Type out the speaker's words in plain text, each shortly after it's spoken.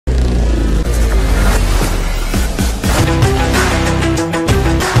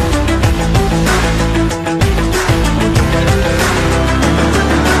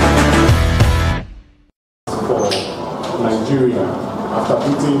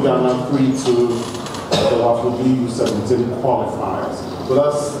putting Ghana free to the U17 qualifiers. So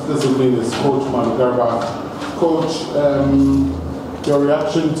this evening is Coach Manu Garba. Coach, your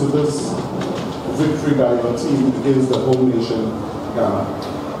reaction to this victory by your team against the home nation, Ghana?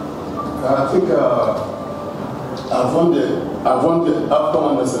 I think I've won the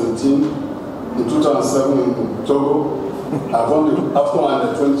AFCON U17 in 2007 in Togo. I've won the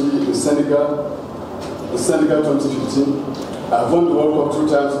AFCON U20 in Senegal 2015. I've won the World Cup 2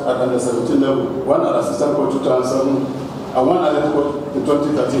 times at U17 level. One at assistant coach 2007, and one at head coach in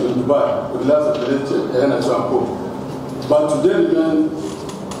 2013 in Dubai with the last of the NHL coach. But today remains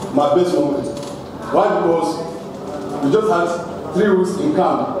my best moment. Why? Because we just had 3 weeks in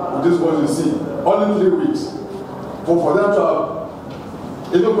camp with this boys you see. Only 3 weeks. For them to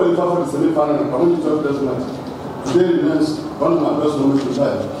have even qualified for the semi-final and come into the 12th match. Today remains one of my best moments in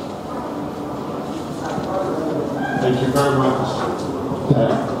life. Thank you very much.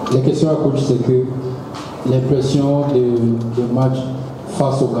 La question à coach, c'est que l'impression de match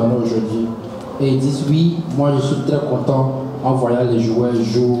face au Ghana aujourd'hui. Et ils disent oui, moi je suis très content en voyant les joueurs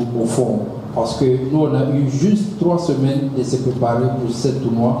jouer au fond. Parce que nous on a eu juste 3 semaines de se préparer pour ce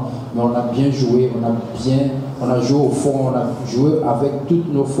tournoi, mais on a bien joué, on a joué au fond, on a joué avec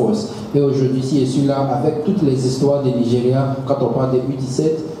toutes nos forces. Et aujourd'hui, si je suis là avec toutes les histoires de Nigeria, quand on parle de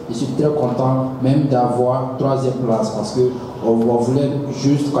U17, je suis très content même d'avoir 3e place parce que on voulait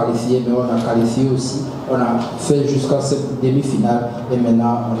juste qualifier, mais on a qualifié aussi, on a fait jusqu'à cette demi-finale et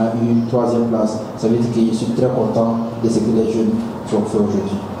maintenant on a eu une 3e place. Ça veut dire que je suis très content de ce que les jeunes ont fait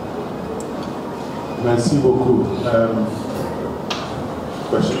aujourd'hui. Merci beaucoup.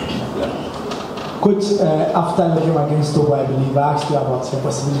 Question? Yeah. Coach, after the game against Togo, I believe I asked you about the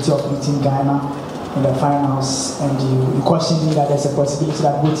possibility of beating Ghana in the finals, and you cautioned me that there's a possibility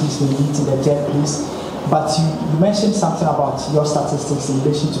that both teams will meet in the 3rd place. But you mentioned something about your statistics in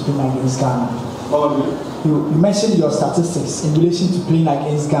relation to playing against Ghana. You mentioned your statistics in relation to playing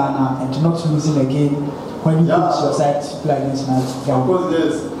against Ghana and not losing a game when you coach your side to play against Ghana. Of course,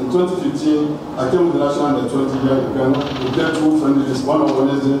 yes. In 2015, I came with the national under 20 here in Ghana. We played 2 friendlies, one on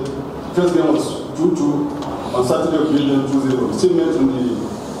Wednesday. First game was 2-2. On Saturday, we played them 2-0. We still met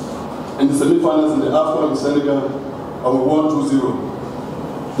in the semi-finals in the AFCON in Senegal, and we won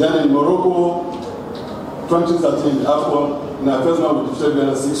 2-0. Then in Morocco, 2013, the AFCON, in our first match, we defeated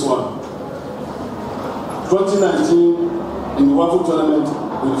Ghana 6-1. 2019, in the World Cup tournament,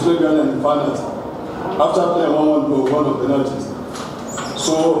 we defeated Ghana in the finals. After playing 1-1 goal, one of the penalties.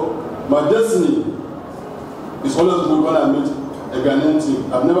 So, my destiny is always good when I meet a Ghanaian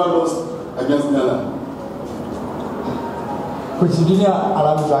team. I've never lost against Ghana. Coach, you didn't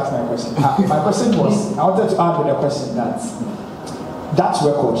allow me to ask my question. My question was, I wanted to add with a question that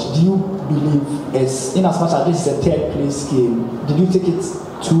record, do you believe is, in as much as this is a 3rd place game, did you take it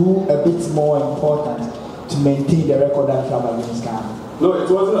to a bit more important to maintain the record that you have against Ghana? No, it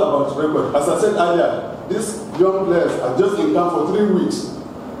wasn't about record. As I said earlier, these young players are just in camp for 3 weeks.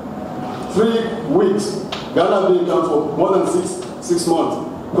 3 weeks. Ghana been in camp for more than six months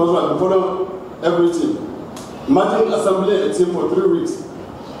because we have been following everything. Imagine assembling a team for 3 weeks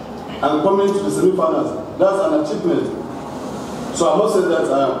and coming to the semi-finals. That's an achievement. So I must say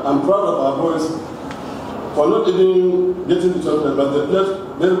that I'm proud of our boys for not even getting to 12, but they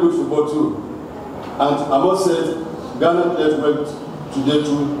played very good football too. And I must say, Ghana played well today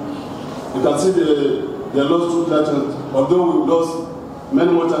too. You can see they lost 2 clear chances, although we lost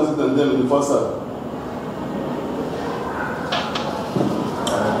many more chances than them in the first half.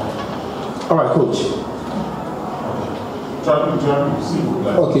 All right, coach.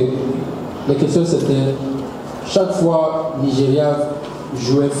 Ok. La question c'était, chaque fois Nigeria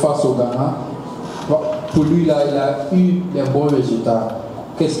jouait face au Ghana, pour lui là, il a eu les bons résultats.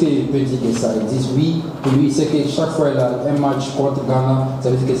 Qu'est-ce qu'il peut dire de ça? Ils disent oui, pour lui c'est que chaque fois il a un match contre Ghana, ça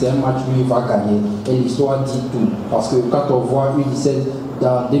veut dire que c'est un match lui il va gagner. Et l'histoire dit tout. Parce que quand on voit U17,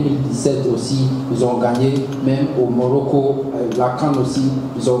 dans 2017 aussi, ils ont gagné, même au Morocco, la CAN aussi,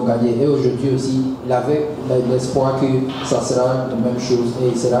 ils ont gagné. Et aujourd'hui aussi, il avait l'espoir que ça sera la même chose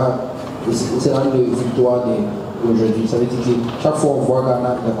et sera une victoire d'aujourd'hui. Ça veut dire que chaque fois on voit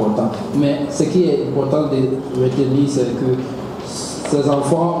Ghana, il est content. Mais ce qui est important de retenir, c'est que ces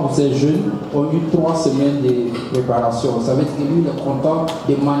enfants ou ces jeunes ont eu 3 semaines de préparation. Ça veut dire que lui, il est content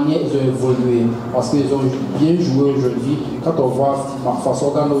des manières ils ont évolué. Parce qu'ils ont bien joué aujourd'hui. Quand on voit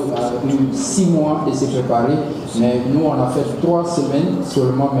façon Ghana a eu 6 mois de se préparer, mais nous, on a fait 3 semaines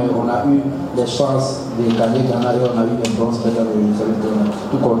seulement, mais on a eu les chances de gagner Ghana et on a eu les bronzes médailles. Ça veut dire qu'on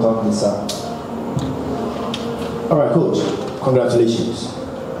est tout content de ça. All right, coach. Congratulations.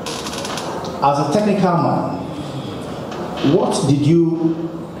 As a technical man, what did you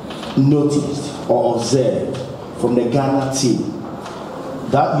noticed or observed from the Ghana team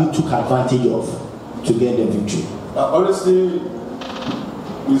that you took advantage of to get the victory? Honestly,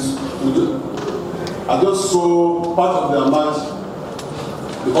 I just saw part of their match,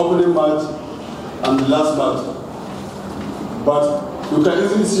 the opening match and the last match. But you can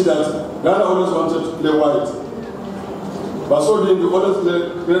easily see that Ghana always wanted to play wide. But so did the others play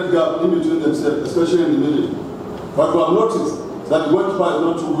great gap in between themselves, especially in the middle. But we have noticed that the goalkeeper is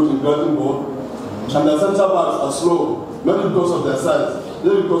not too good in guarding ball, and the centre backs are slow, not because of their size,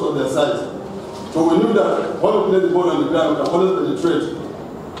 not because of their size. So we knew that when we play the ball on the ground, we can always penetrate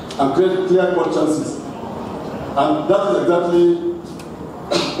and create clear goal chances. And that is exactly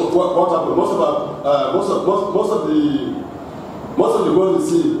what happened. Most of the goals we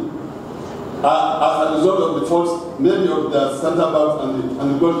see are as a result of the faults, maybe of their centre backs and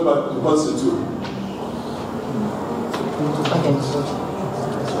the goalkeeper in position too.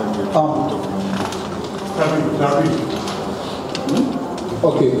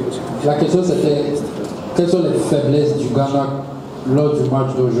 Ok, la question c'était quelles sont les faiblesses du Ghana lors du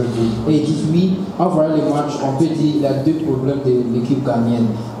match d'aujourd'hui. Et il dit oui, en voyant les matchs, on peut dire qu'il y a deux problèmes de l'équipe ghanéenne.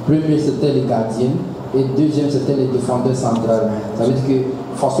 Premier, c'était les gardiens, et deuxième, c'était les défenseurs centrales. Ça veut dire que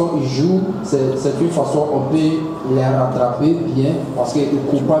de façon ils jouent, c'est une façon on peut les rattraper bien parce qu'ils ne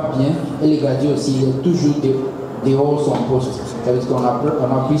courent pas bien, et les gardiens aussi, il est toujours dehors son poste. Ça veut dire qu'on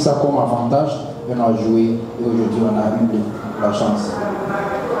a pris ça comme avantage, et on a joué, et aujourd'hui on a eu la chance.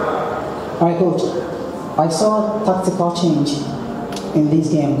 Alright, coach. I saw a tactical change in this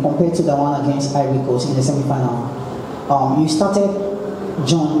game compared to the one against Ivory Coast in the semi-final. You started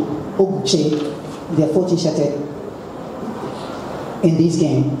John Oguche, the 14-shirted, in this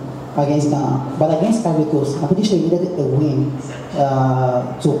game against Ghana. But against Ivory Coast, I'm pretty sure you needed a win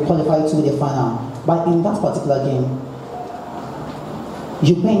to qualify to the final. But in that particular game,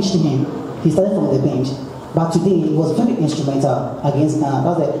 you benched him. He started from the bench. But today, he was very instrumental against Ghana.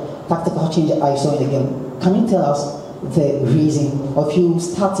 That's the tactical change I saw in the game. Can you tell us the reason of you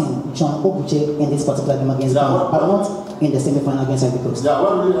starting John Oguche in this particular game against Ghana, but not in the semi-final against Ivory Coast? Yeah,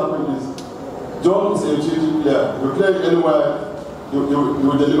 what really happened is John is a utility player. You play anywhere, you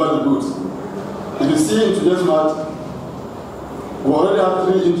will deliver the goods. If you see in today's match, we already have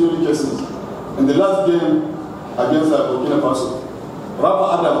 3 injury cases. In the last game against Burkina Faso,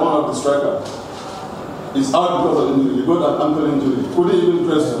 Rafa Adam, one of the strikers, is out because of injury. He got an ankle injury. Couldn't even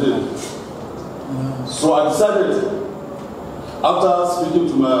press today. So I decided, after speaking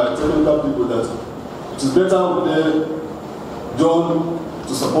to my technical people, that it is better to play John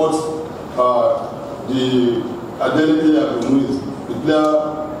to support the identity of the Moise, the player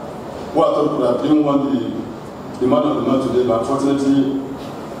who I thought could have even won the man of the match today, but unfortunately,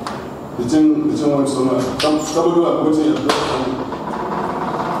 the team went somewhere. Somebody who are putting a block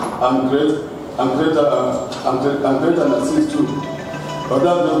and create an assist too. But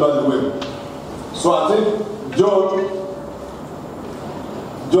that's not by the way. So I think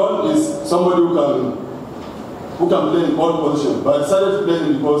John is somebody who can play in all positions. But I decided to play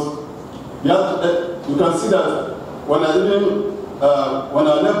him because you can see that when I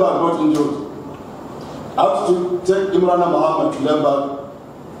never got injured, I have to take Imran Mohammed to left back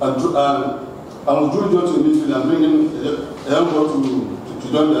and withdraw John to the midfield and bring in a young boy to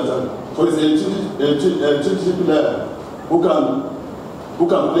join the attack. So he's a utility player who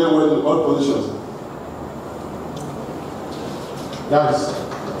can play well in all positions. Guys,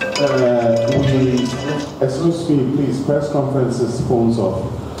 excuse me, please, press conferences, phones off.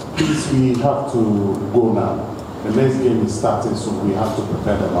 Please, we have to go now. The next game is starting, so we have to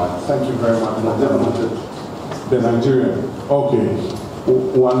prepare the match. Thank you very much. The Nigerian. Okay.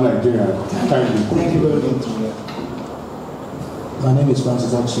 One Nigerian. Thank you very much. My name is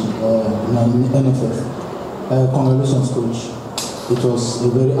Francis Achi, NFF. Congratulations, coach. It was a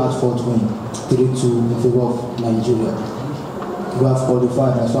very hard-fought win, 3-2 in favor of Nigeria. We have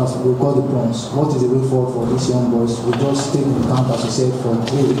qualified as far as we got the bronze. What is the way forward for these young boys? We just stayed in the camp, as you said, for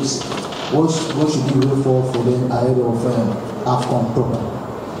 3 weeks. What should be the way forward for them ahead of AFCON program?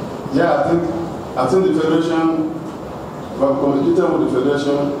 Yeah, I think the federation, when communicated with the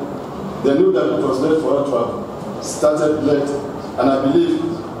federation, they knew that it was late for us to have started late, and I believe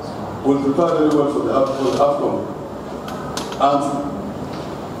we'll prepare very well for the AFCON. And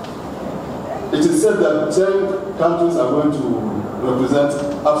it is said that 10 countries are going to represent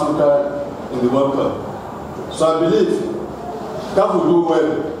Africa in the World Cup. So I believe CAF will do well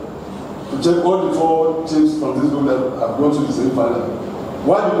to check all the 4 teams from this group that have gone to the semi-final.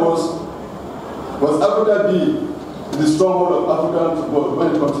 Why? Because Africa be the stronghold of African football when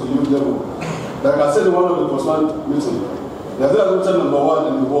it comes to the youth level. Like I said in one of the post-match meetings, Nigeria is rated number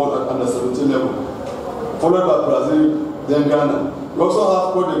 1 in the world at under 17 level, followed by Brazil, then Ghana. We also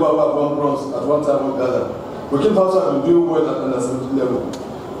have Cote d'Ivoire who have won bronze at one time with Ghana. Burkina Faso have been doing well at under 17 level.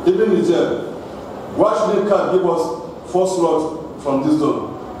 Even Niger, why should they can't give us 4 slots from this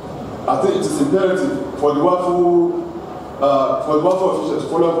zone? I think it is imperative for the WAFU officials to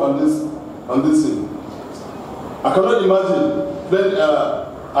follow up on this thing. I cannot imagine playing an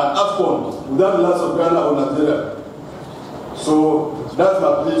AFCON without the likes of Ghana or Nigeria. So that's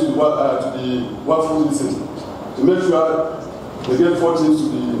my plea to the WAFU system, to make sure they get 4 teams to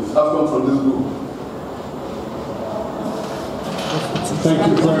the AFCON from this group. Thank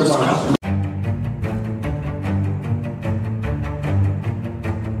you very much.